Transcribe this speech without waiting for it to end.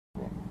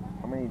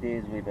many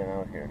days we've been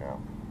out here now?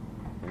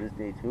 Is this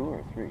day 2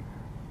 or 3?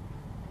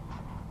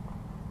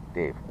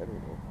 Dave, I don't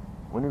know.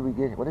 when did we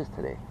get, what is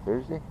today?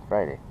 Thursday?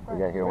 Friday. We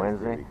got here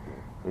Wednesday.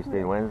 We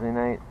stayed Wednesday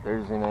night,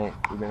 Thursday night.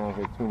 We've been out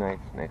here 2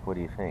 nights, Nick. What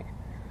do you think?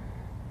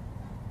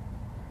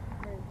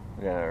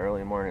 We got an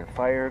early morning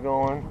fire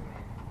going.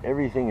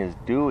 Everything is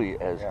dewy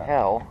as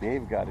hell.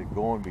 Dave got it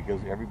going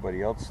because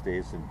everybody else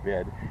stays in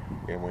bed,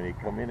 and when they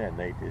come in at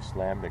night, they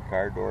slam the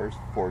car doors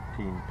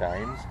 14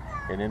 times,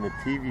 and then the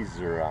TVs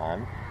are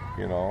on,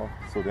 you know.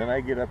 So then I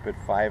get up at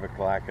 5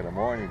 o'clock in the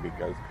morning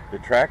because the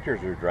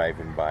tractors are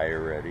driving by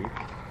already.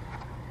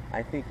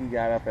 I think he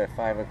got up at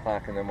 5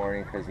 o'clock in the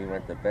morning because he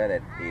went to bed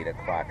at 8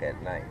 o'clock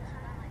at night.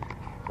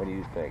 What do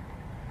you think?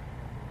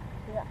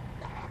 Yeah.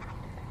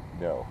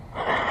 No.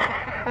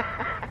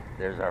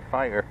 There's our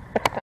fire.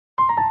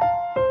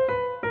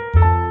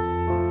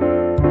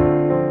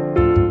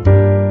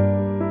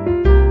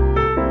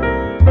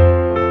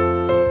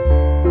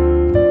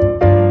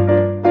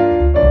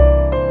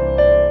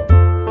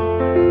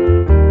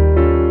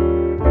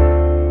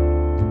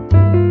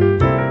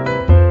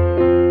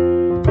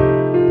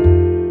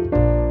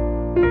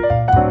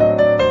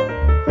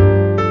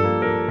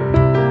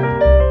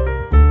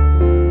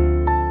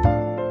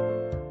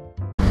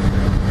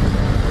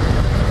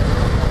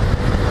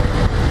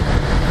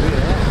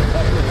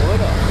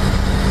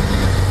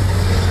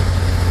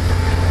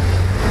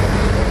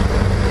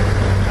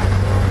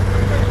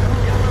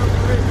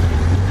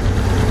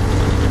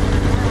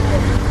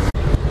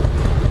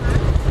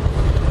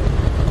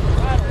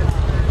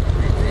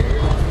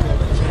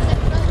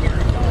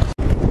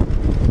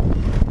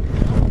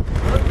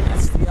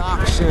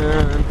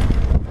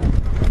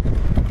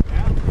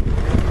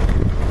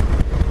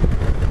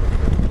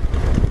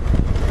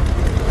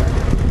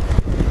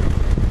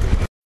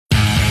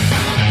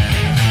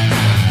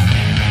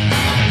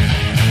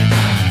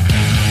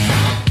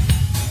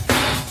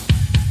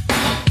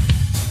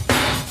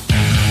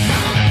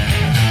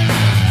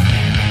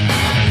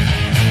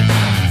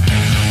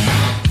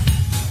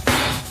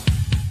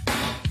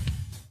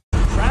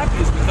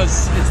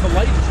 It's the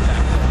light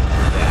attack.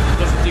 Yeah. It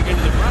doesn't dig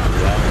into the ground.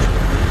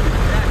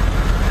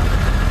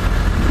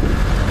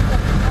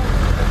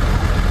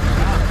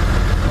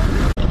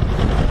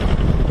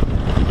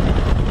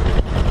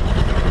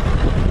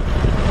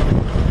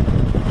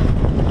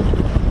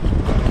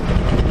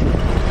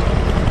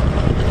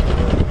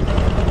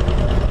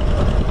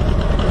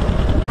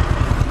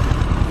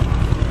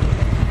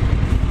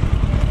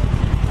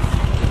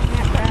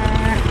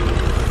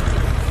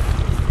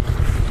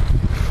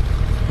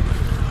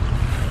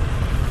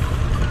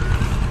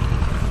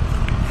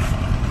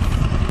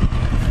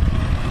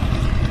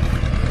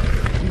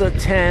 The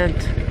tent.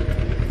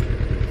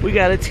 We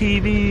got a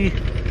TV.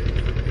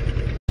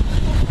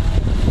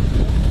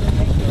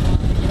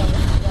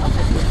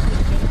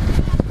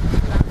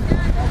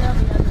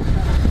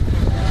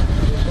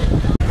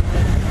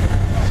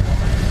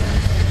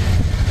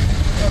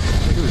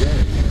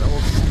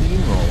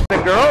 The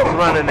girls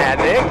running that,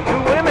 Nick. 2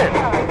 women.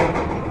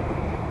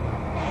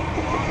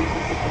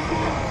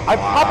 I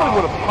probably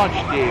would have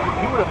punched Dave. If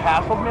he would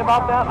have hassled me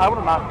about that, I would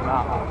have knocked him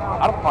out.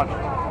 I'd have punched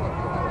him.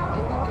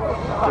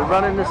 They're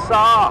running the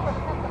saw.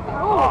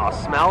 Oh,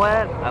 smell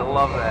that? I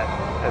love that.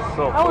 That's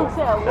so cool. I wouldn't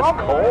say I love it. That's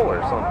coal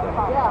or something.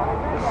 Yeah.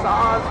 The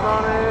saw's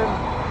running.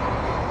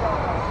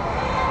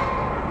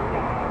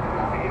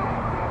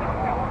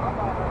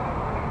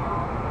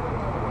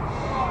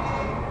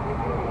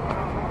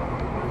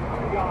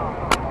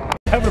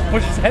 Having to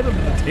push his head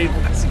under the table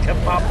because he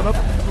kept popping up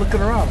looking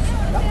around.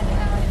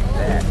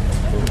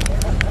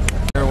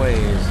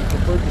 Airways. He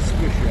preferred the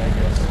squishy, I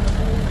guess.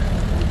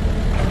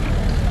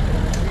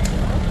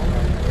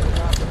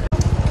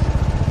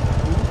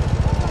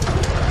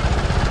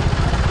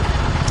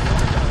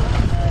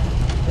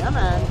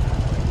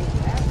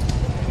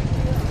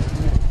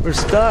 We're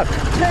stuck. Turn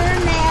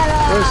that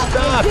off. We're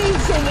stuck. We're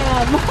teasing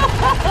him.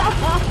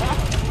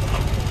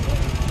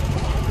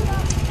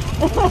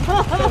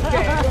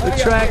 The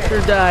tractor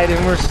died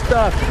and we're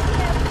stuck.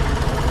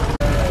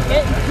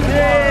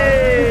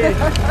 Yay!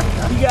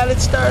 You got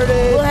it started.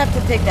 We'll have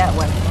to take that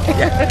one.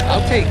 Yeah,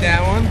 I'll take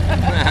that one.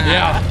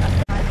 Yeah.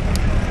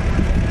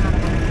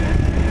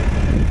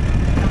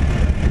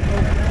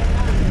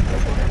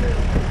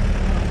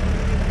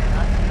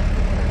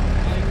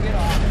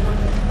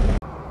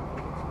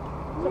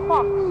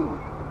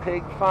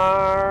 Pig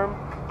farm.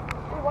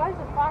 Hey, why is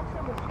the fox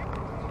in the street?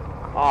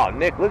 Oh,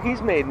 Nick, look,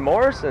 he's made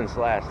more since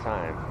last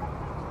time.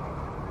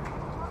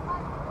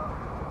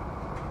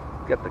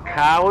 Got the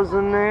cows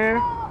in there.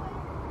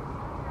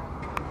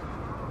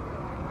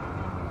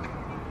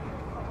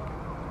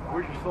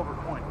 Where's your silver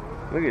coin?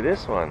 Look at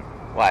this one.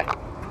 Why?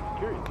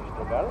 Curious, you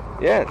still got it?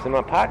 Yeah, it's in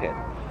my pocket.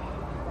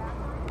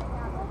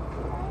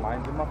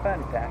 Mine's in my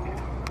fanny pack.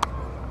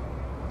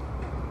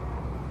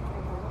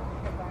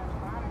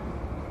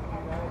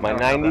 My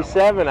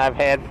 97 I've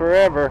had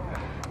forever.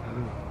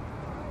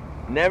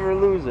 Never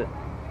lose it.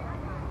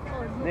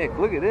 Nick,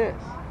 look at this.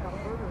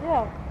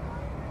 Yeah.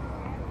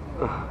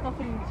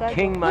 Nothing inside.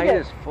 King Look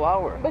Midas at-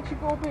 flower. Bet you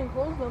can open and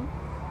close them.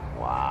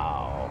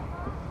 Wow.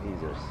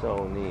 These are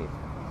so neat.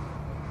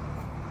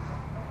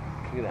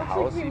 Look at the Looks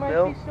house like he we might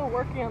built. be still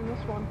working on this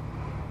one.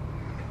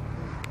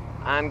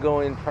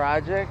 Ongoing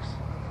projects.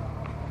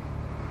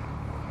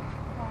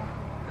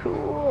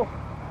 Cool.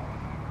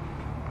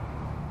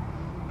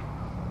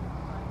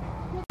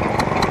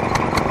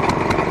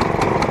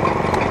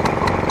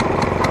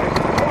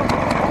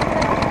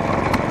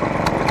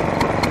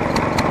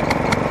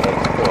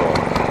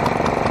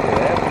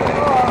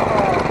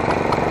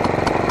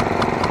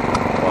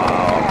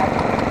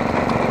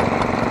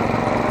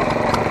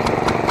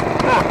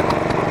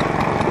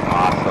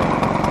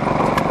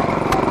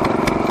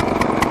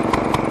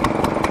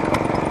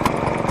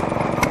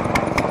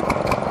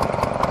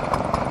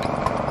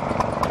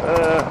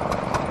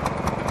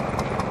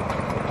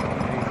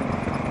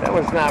 That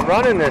one's not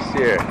running this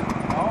year.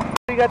 No?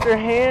 They got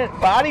their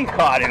body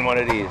caught in one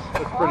of these.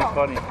 That's pretty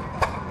funny.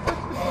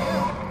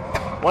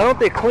 Why don't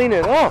they clean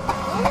it up?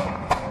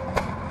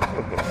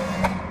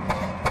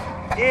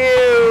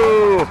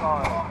 Ew!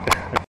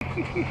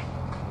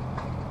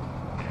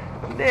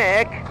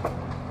 Nick!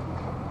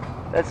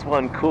 That's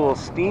one cool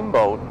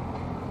steamboat.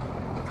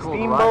 Cool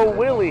Steamboat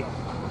Willie.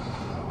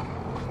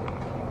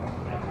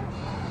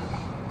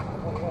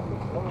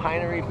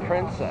 Pinery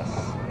Princess.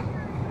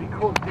 It'd be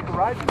cool to take a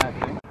ride in that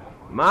thing.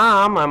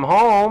 Mom, I'm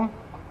home.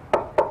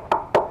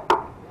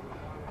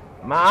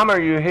 Mom, are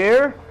you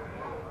here?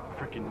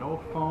 Freaking no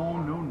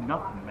phone, no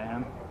nothing,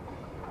 man.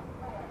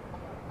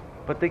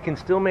 But they can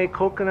still make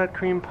coconut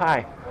cream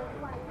pie.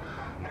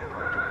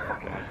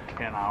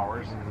 10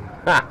 hours.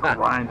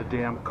 Grind the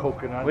damn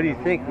coconut. What do you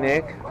think,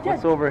 Nick?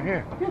 What's over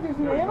here? Yeah, there's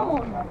an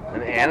animal in there.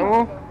 An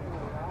animal?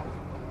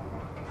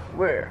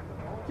 Where?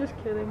 Just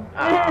kidding.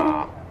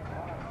 Ah.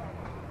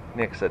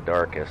 Nick's the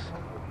darkest.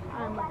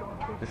 I'm a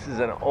donkey. This is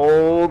an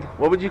old,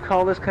 what would you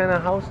call this kind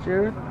of house,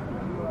 Jared?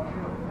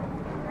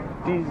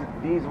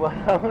 These what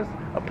house?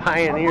 A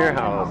pioneer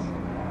house.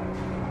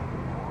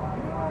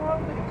 I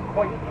think it's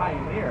quite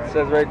pioneer. It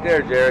says right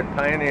there, Jared,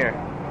 pioneer.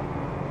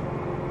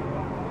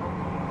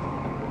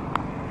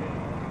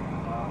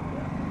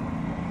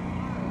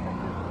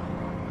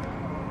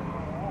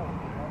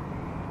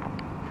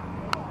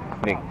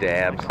 Nick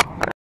dabs.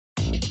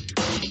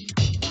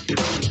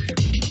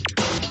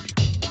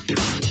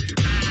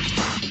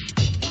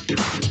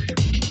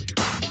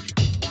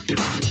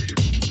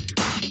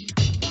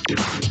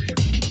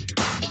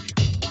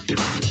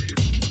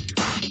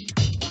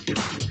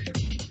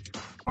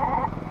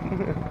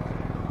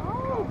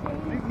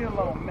 Leave me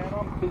alone, man.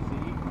 I'm busy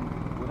eating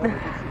whatever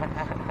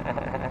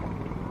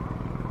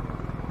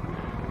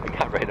I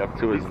got right up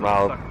to his this is.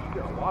 mouth.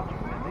 You gotta watch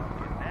them, man. They can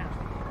get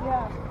nasty.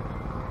 Yeah.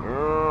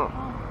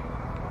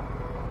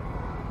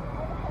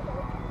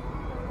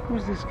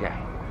 Who's this guy?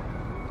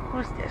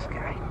 Who's this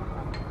guy?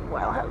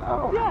 Well,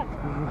 hello. Yeah.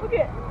 Look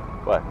at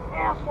What?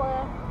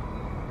 Affleck.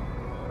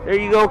 There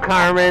you go,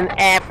 Carmen.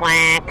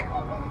 Affleck.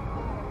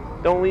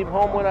 Don't leave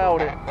home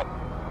without it.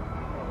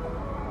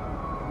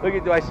 Look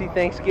at, do I see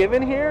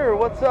Thanksgiving here, or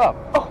what's up?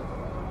 Oh,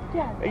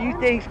 yeah. Are you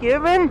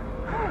Thanksgiving?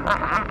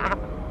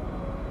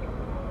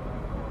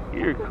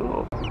 You're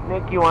cool.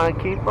 Nick, you want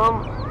to keep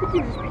them? We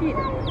can just pee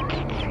them.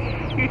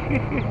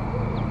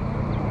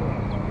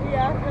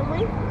 Yeah, can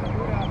we?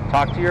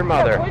 Talk to your Yeah,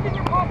 mother. put it in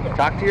your pocket.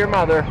 Talk to your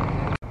mother.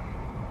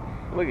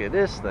 Look at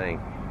this thing.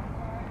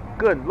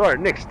 Good Lord.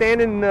 Nick,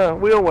 stand in the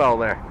wheel well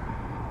there.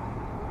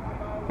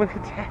 Look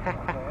at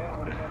that.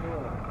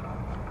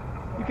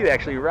 You could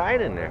actually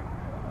ride in there.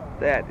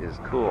 That is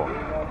cool.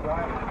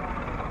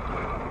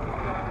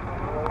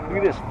 Look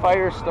at this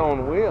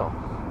Firestone wheel.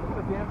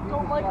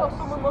 Don't like how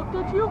someone looked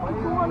at you?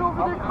 Could go on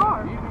over their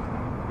car.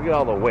 Look at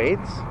all the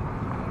weights.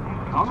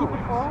 Keep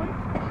it forward.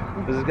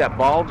 This has got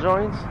ball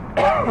joints.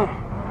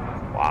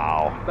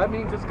 Wow. That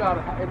means it's got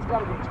to be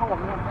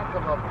towing one heck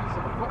of a piece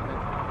of equipment.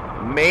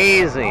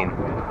 Amazing.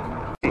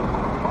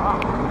 Wow.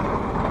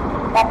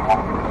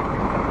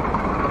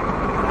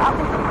 That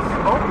was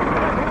smoking,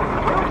 man.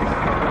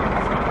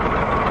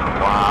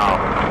 Wow.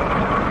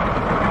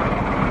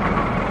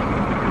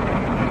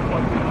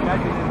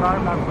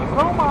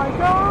 Oh my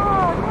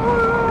God!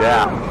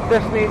 Yeah.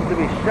 This needs to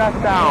be shut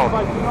down.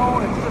 But you know,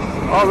 it's just.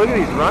 Oh, look at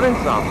he's running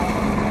some.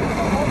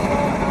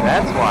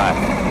 That's why.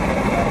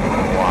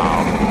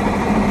 Wow.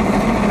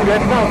 Dude,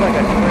 that sounds like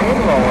a train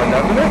rolling,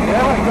 doesn't it?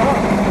 Yeah, it does.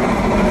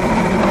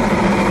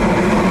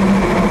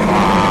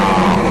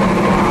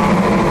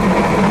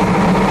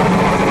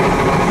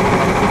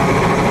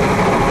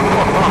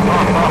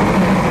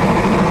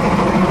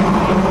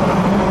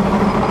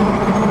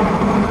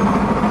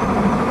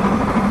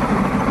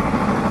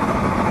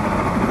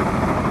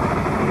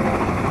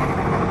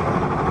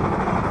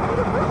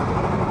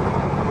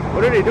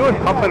 What are they doing?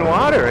 Pumping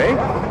water, eh?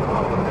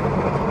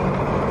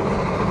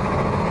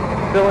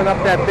 Filling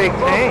up that big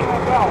tank.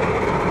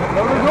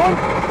 What are we doing?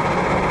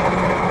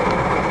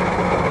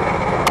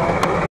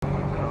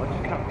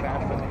 It's kind of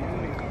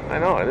fascinating. I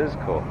know, it is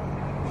cool.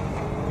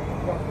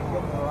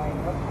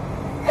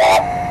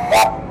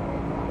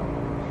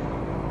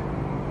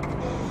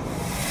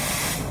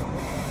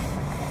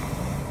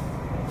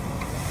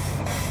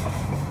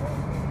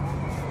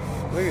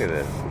 Look at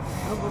this.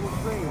 A little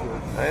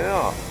stranger. I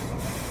know.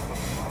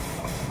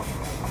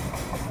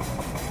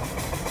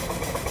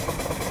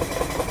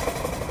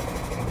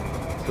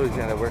 So he's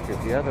got to work it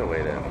the other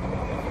way then.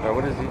 Or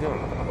what is he doing?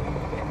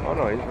 Oh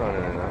no, he's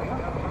running it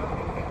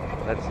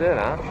now. That's it,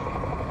 huh?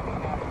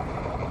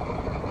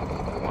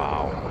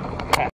 Wow.